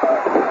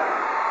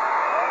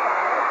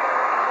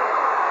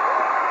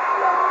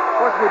 Of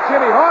course, with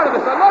Jimmy Hart on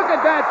the side, look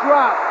at that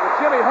drop. With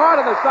Jimmy Hart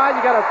on the side,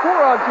 you got a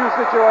 4-on-2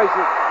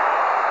 situation.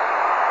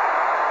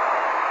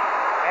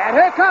 And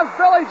here comes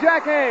Billy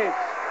Jack Haynes.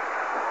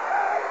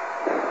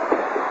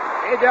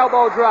 Big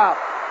elbow drop.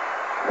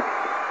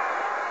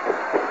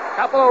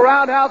 Couple of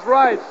roundhouse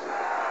rights.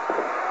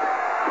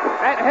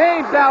 And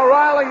Haynes now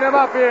riling them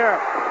up here.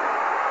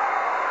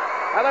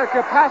 Another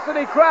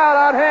capacity crowd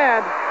on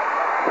hand.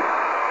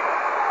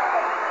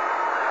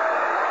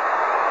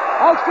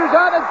 Hulkster's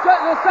on the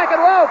second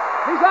rope.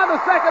 He's on the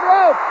second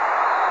rope.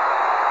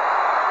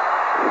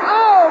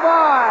 Oh,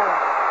 my.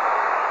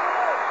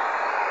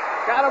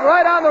 Got him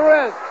right on the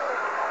wrist.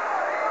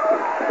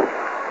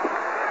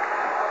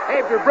 Hey,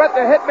 Hey, if you're Bret the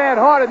Hitman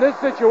Hart in this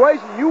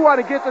situation, you want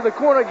to get to the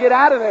corner and get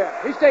out of there.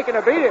 He's taking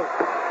a beating.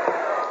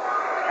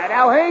 And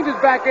now Haynes is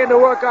back in to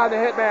work on the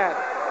Hitman.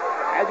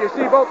 As you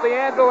see both the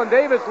Anvil and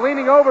Davis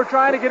leaning over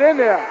trying to get in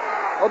there.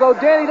 Although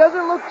Danny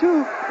doesn't look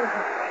too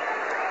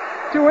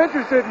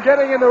interested in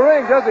getting in the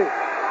ring, does he?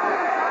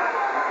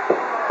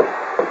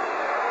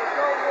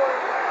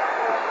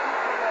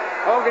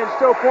 Hogan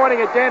still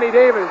pointing at Danny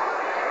Davis.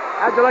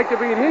 How'd you like to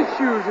be in his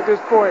shoes at this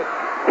point?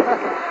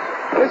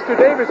 Mr.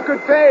 Davis could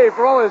pay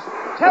for all his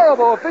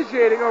terrible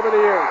officiating over the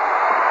years.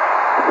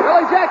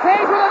 Billy Jack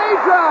Haynes with a knee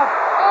drop.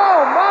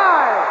 Oh,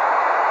 my.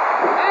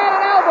 And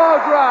an elbow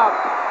drop.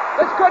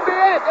 This could be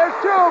it. There's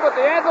two, but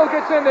the Anvil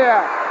gets in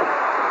there.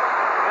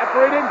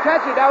 Referee didn't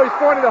catch it. Now he's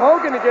pointing to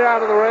Hogan to get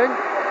out of the ring.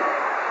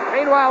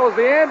 Meanwhile, it was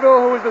the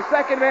Anvil who was the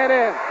second man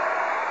in.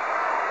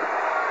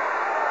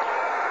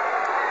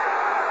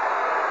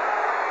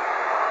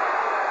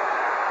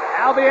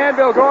 Now the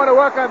Anvil going to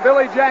work on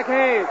Billy Jack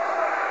Haynes.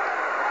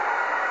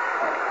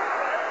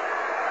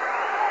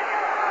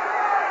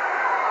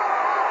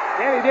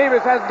 Danny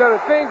Davis hasn't done a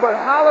thing but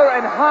holler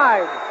and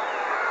hide.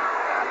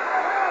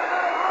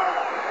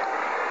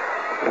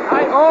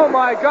 Oh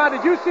my God,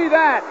 did you see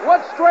that?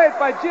 What straight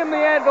by Jim the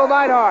Anvil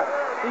Neidhart.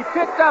 He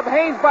picked up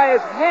Haynes by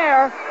his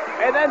hair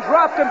and then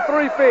dropped him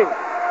 3 feet.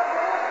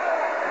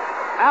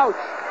 Ouch.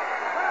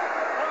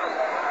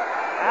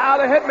 Now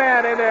the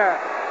Hitman in there.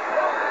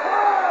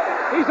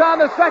 He's on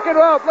the second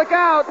rope. Look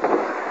out.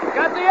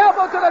 Got the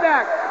elbow to the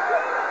neck.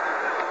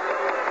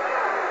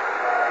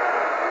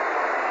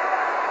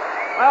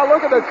 Well,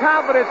 look at the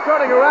confidence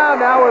turning around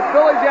now with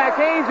Billy Jack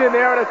Haynes in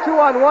there in a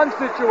 2-on-1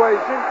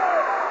 situation.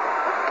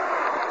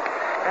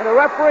 And the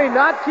referee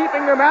not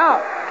keeping them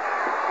out.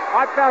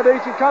 Hart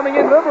Foundation coming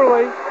in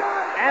liberally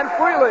and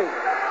freely.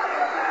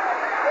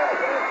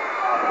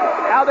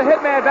 Now the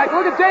Hitman back.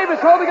 Look at Davis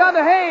holding on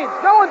to Haynes.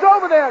 No one's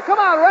over there. Come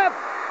on, ref.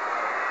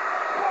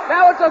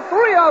 Now it's a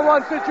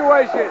 3-on-1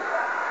 situation.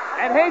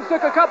 And Haynes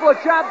took a couple of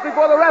shots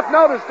before the ref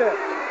noticed it.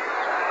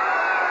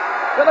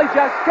 Billy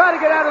Jack's got to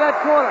get out of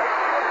that corner.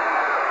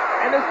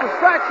 And this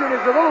distraction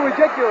is a little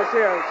ridiculous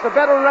here. It's the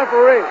veteran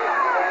referee.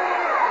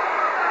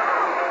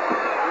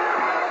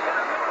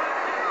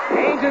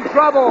 Haynes in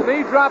trouble.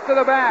 Knee drop to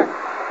the back.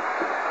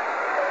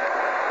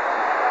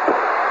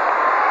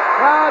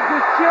 Crowd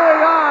just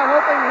cheering on,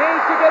 hoping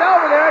Haynes to get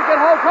over there and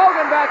get Hulk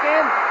Hogan back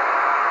in.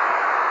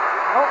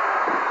 Nope.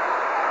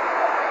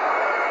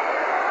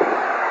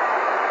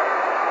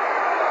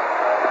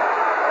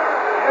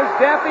 There's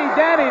Daffy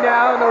Danny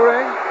now in the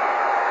ring.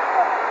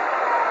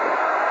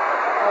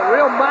 A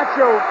real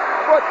macho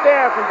foot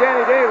there from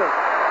Danny Davis.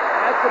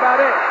 That's about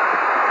it.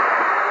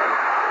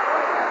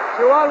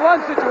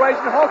 2-on-1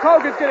 situation. Hulk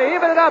Hogan's going to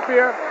even it up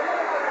here.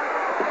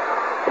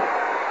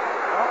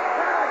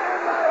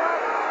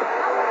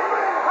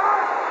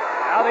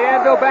 Now the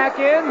Anvil back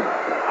in.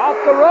 Off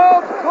the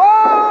ropes.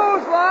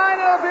 Clothesline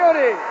and a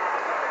beauty.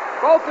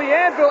 Both the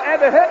Anvil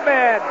and the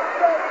Hitman.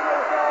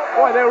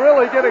 Boy, they're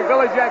really giving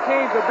Billy Jack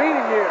Haynes a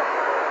beating here.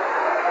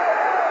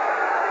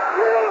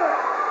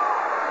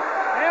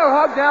 Air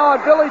hug now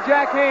on Billy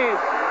Jack Haynes.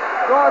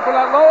 Going for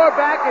that lower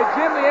back and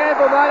Jim the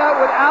Anvil Neidhart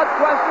without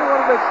question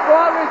one of the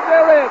strongest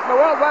there is in the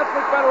World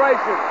Wrestling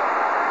Federation.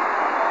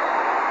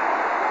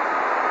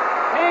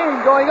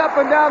 Haynes going up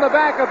and down the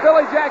back of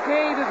Billy Jack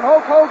Haynes as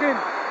Hulk Hogan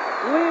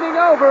leaning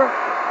over,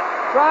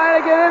 trying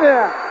to get in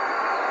there.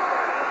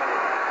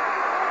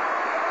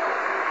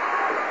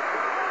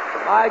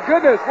 My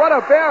goodness, what a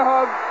bear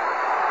hug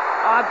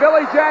on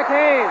Billy Jack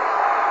Haynes.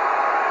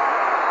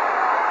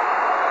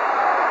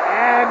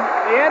 And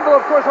the Anvil,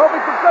 of course,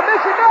 hoping for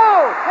submission.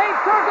 No! Haynes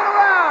turns it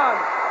around.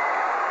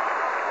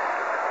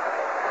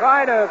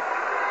 Trying to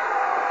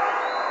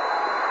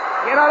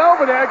get on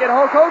over there, get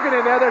Hulk Hogan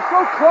in there. They're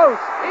so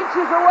close.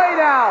 Inches away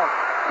now.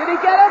 Did he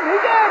get him? He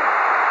did!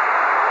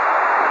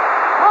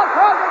 Hulk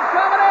Hogan's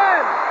coming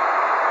in.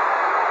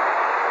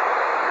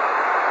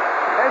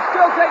 They're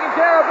still taking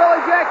care of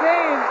Billy Jack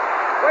Haynes.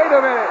 Wait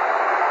a minute.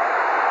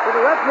 Did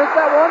the ref miss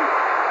that one?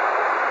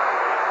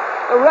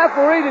 The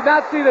referee did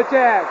not see the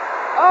tag.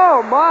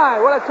 Oh, my.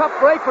 What a tough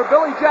break for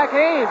Billy Jack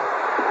Haynes,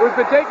 who's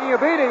been taking a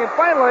beating. And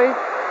finally,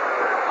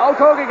 Hulk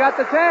Hogan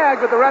got the tag,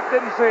 but the ref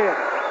didn't see it.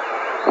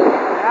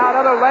 Now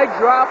another leg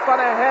drop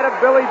on the head of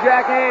Billy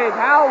Jack Haynes.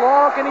 How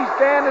long can he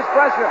stand this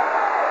pressure?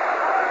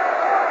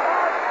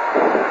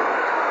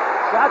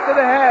 Shot to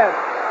the head.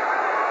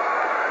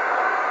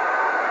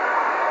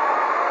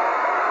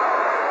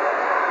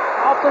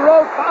 Off the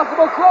rope,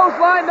 possible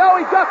clothesline. No,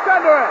 he ducked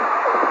under it.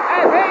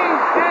 And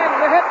Haynes and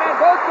the Hitman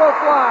both go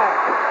flying.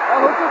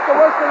 Well, who took the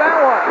worst of that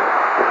one?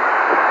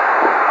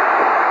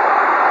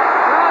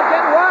 Crowd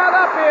getting wild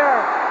up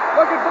here,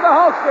 looking for the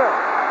Hulkster.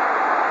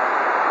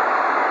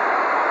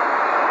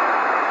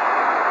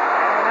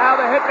 And now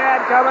the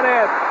Hitman coming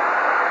in.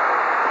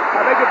 I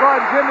beg your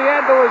pardon, Jim the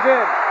Anvil is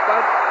in.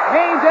 But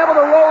Haynes able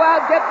to roll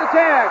out and get the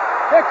tag.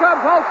 Here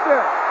comes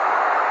Hulkster.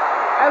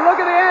 And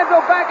look at the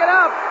Anvil backing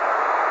up.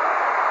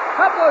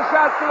 Couple of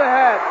shots to the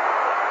head.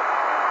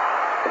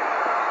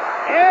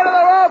 Into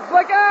the ropes,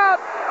 look out!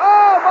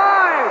 Oh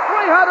my!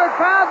 300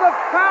 pounds of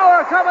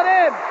power coming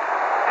in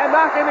and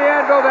knocking the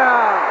Anvil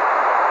down.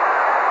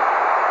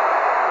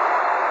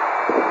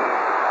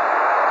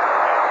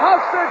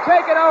 Hulkster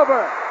taking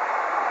over.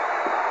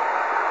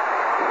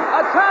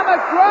 Atomic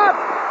drop.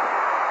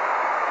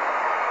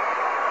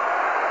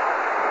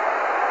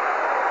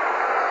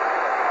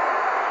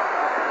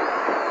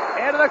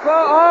 Into the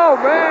close. Oh,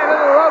 man,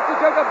 into the ropes. He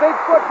took a big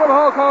foot from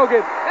Hulk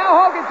Hogan. Now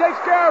Hogan takes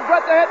care of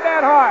Bret the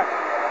Hitman Hart.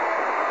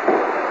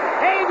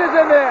 Haynes is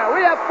in there.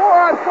 We have 4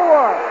 on 4.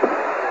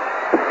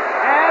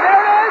 And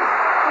there it is.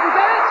 Did he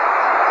get it?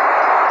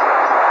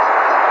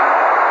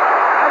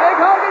 I think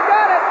Hogan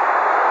got it.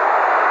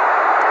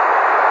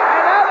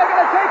 And now they're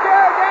going to take care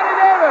of Danny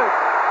Davis.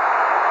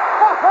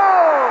 Ho-ho!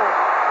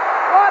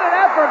 What an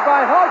effort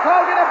by Hulk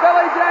Hogan and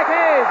Billy Jack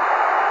Haynes.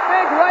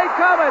 Big weight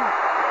coming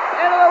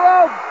into the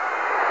ropes.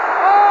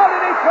 Oh,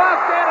 did he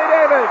drop Danny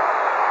Davis?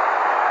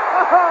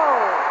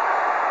 Oh!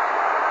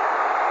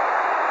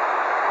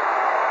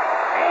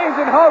 Haynes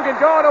and Hogan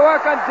going to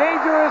work on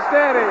Dangerous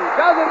Danny.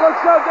 Doesn't look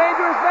so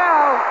dangerous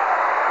now.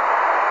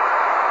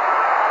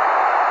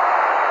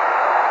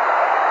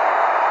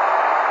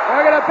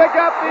 They're going to pick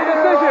up the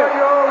decision. Here are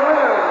your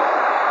winners,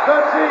 the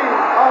team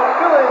of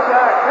Billy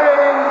Jack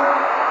Haynes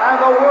and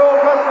the World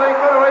Wrestling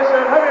Federation.